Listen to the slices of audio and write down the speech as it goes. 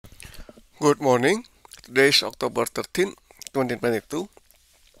Good morning. Today is October 13, 2022,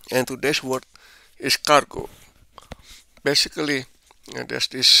 and today's word is cargo. Basically, there's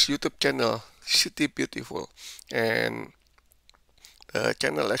this YouTube channel, City Beautiful, and the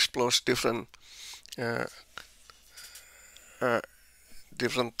channel explores uh, uh,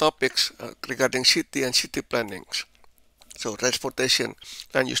 different topics regarding city and city planning. So transportation,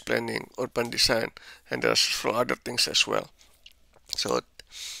 land use planning, urban design, and there's several other things as well. So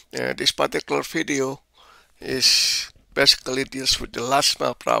this particular video is basically deals with the last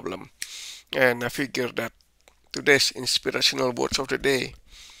mile problem. And I figure that today's inspirational words of the day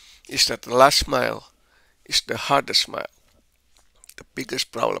is that the last mile is the hardest mile, the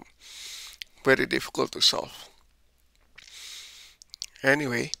biggest problem, very difficult to solve.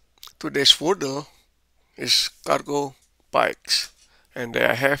 Anyway, today's Wordle is cargo bikes. And they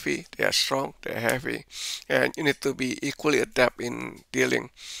are heavy, they are strong, they are heavy, and you need to be equally adept in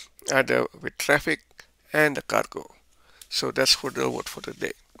dealing either with traffic and the cargo. So that's Wordle word for the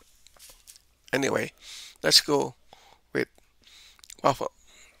day. Anyway, let's go with Waffle.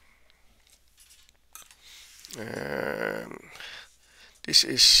 And this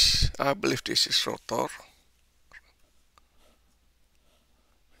is, I believe this is rotor.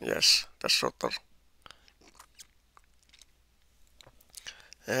 Yes, that's rotor.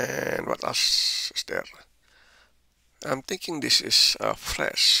 And what else is there? I'm thinking this is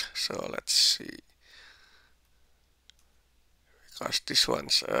fresh. So let's see. Because this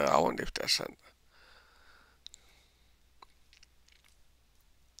one's, I wonder if there's an.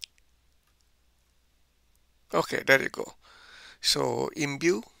 Okay, there you go. So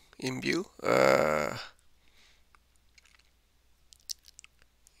imbue, imbue.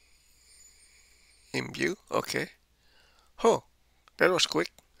 Okay. Oh, that was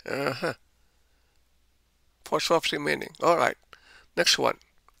quick. Uh-huh. 4 swaps remaining. All right. Next one.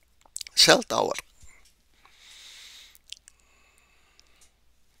 CellTower.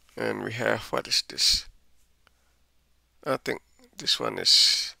 And we have, what is this? I think this one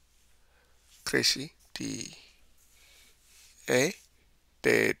is crazy.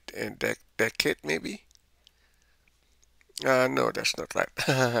 Decade maybe? No, that's not right.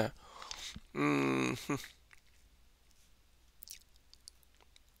 mm,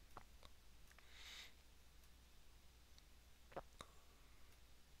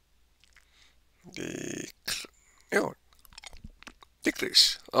 the oh,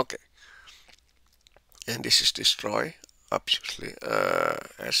 decrease. Okay, and this is destroy. Obviously,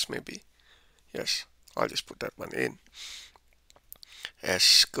 S maybe. Yes, I'll just put that one in.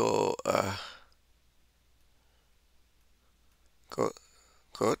 S go go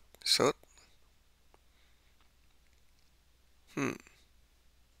good. So hmm,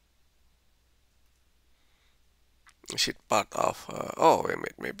 is it part of? Oh, wait a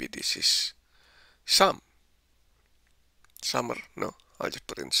minute. Maybe this is some summer. No, I'll just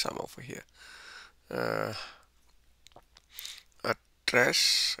put in some over here. Uh,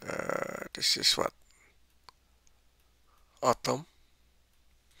 Address. This is what autumn.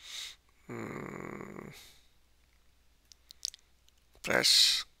 Mm,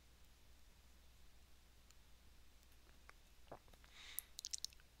 press.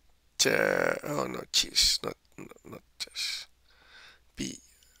 Oh no, cheese. Not cheese. B.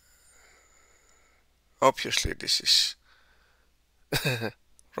 Obviously, this is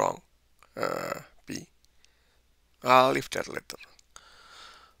wrong. B. I'll leave that later.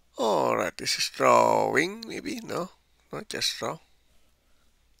 Alright, this is drawing, maybe? No, not just draw.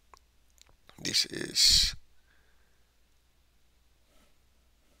 This is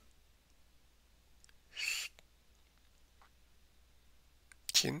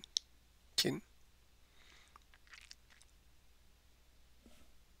chin, chin.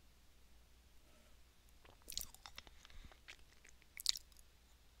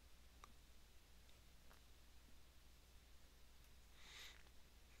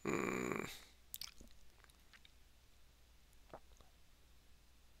 Mm,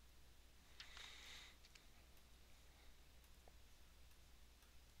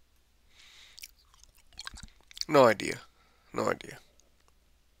 no idea, no idea.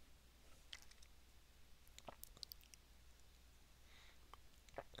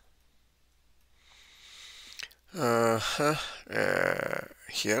 Uh-huh.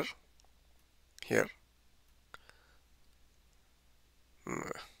 Here, here.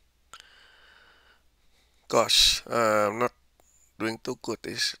 Mm, gosh, I'm not doing too good,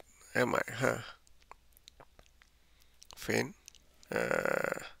 is am I? Huh? Fin.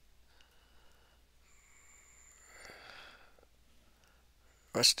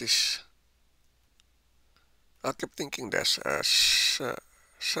 What's this? I keep thinking there's a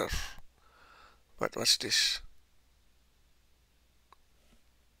surf. What's this?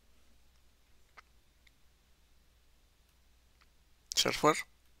 Server.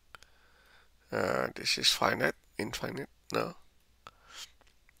 This is finite, infinite. No.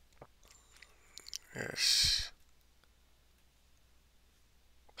 Yes.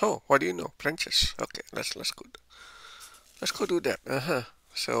 Oh, what do you know? Branches. Okay, let's go. Let's go do that.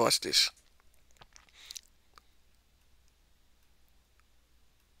 So what's this?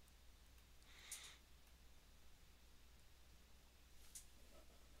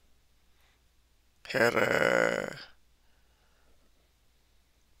 Here.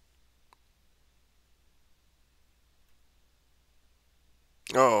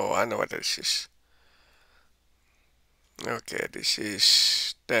 Oh, I know what this is. Okay, this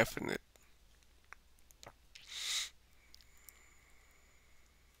is definite.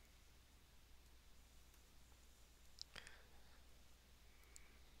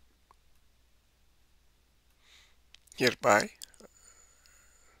 Hereby.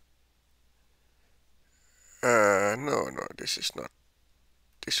 No, this is not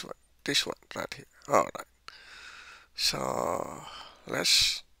this one. This one right here. All right. So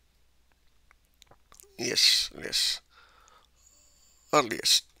yes,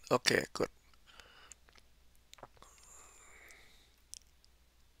 earliest. Okay, good.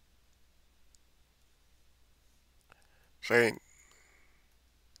 Rain.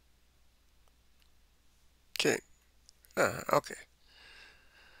 Okay. Okay.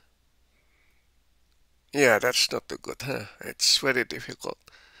 Yeah, that's not too good, huh? It's very difficult.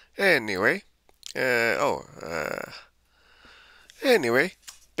 Anyway, uh, oh, uh, anyway,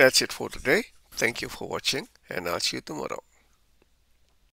 that's it for today. Thank you for watching, and I'll see you tomorrow.